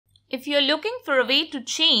If you're looking for a way to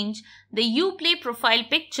change the Uplay profile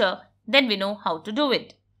picture, then we know how to do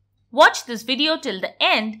it. Watch this video till the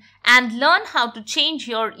end and learn how to change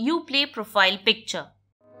your Uplay profile picture.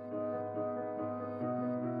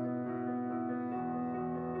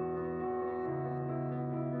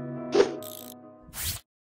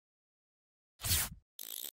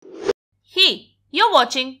 Hey, you're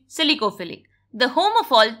watching Silicophilic, the home of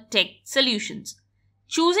all tech solutions.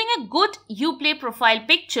 Choosing a good Uplay profile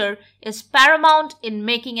picture is paramount in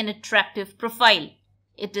making an attractive profile.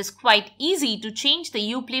 It is quite easy to change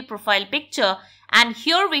the Uplay profile picture, and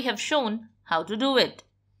here we have shown how to do it.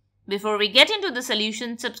 Before we get into the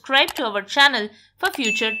solution, subscribe to our channel for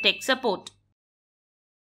future tech support.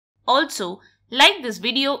 Also, like this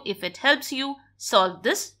video if it helps you solve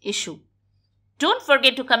this issue. Don't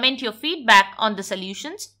forget to comment your feedback on the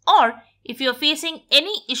solutions or if you're facing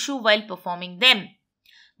any issue while performing them.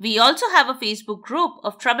 We also have a Facebook group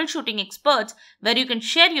of troubleshooting experts where you can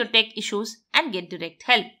share your tech issues and get direct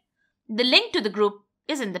help. The link to the group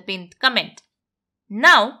is in the pinned comment.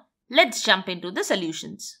 Now, let's jump into the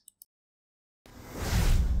solutions.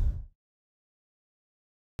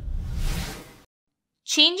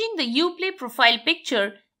 Changing the Uplay profile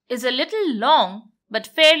picture is a little long but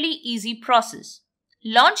fairly easy process.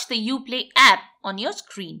 Launch the Uplay app on your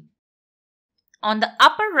screen. On the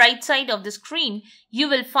upper right side of the screen, you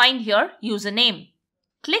will find your username.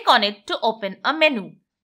 Click on it to open a menu.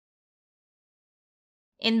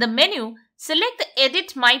 In the menu, select the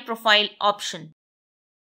Edit My Profile option.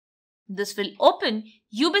 This will open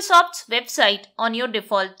Ubisoft's website on your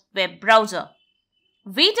default web browser.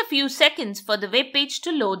 Wait a few seconds for the web page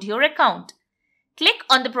to load your account. Click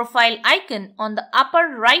on the profile icon on the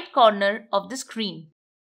upper right corner of the screen.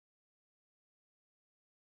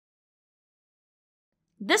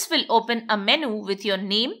 This will open a menu with your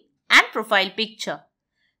name and profile picture.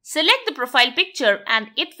 Select the profile picture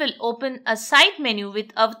and it will open a side menu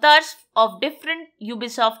with avatars of different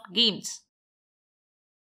Ubisoft games.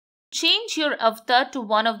 Change your avatar to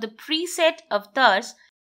one of the preset avatars.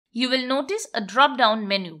 You will notice a drop-down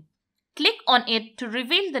menu. Click on it to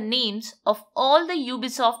reveal the names of all the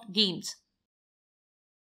Ubisoft games.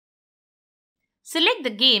 Select the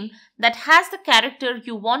game that has the character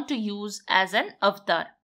you want to use as an avatar.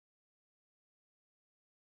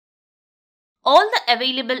 All the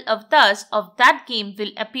available avatars of that game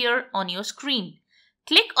will appear on your screen.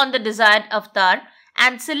 Click on the desired avatar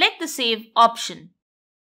and select the Save option.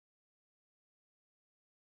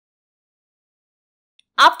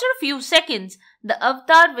 After a few seconds, the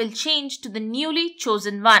avatar will change to the newly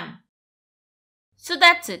chosen one. So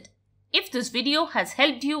that's it. If this video has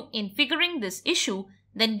helped you in figuring this issue,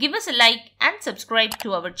 then give us a like and subscribe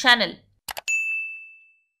to our channel.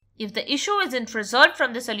 If the issue isn't resolved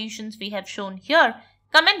from the solutions we have shown here,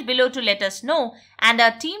 comment below to let us know and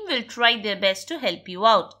our team will try their best to help you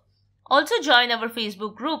out. Also join our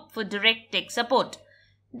Facebook group for direct tech support.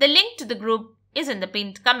 The link to the group is in the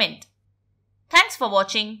pinned comment. Thanks for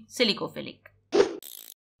watching Silicophilic.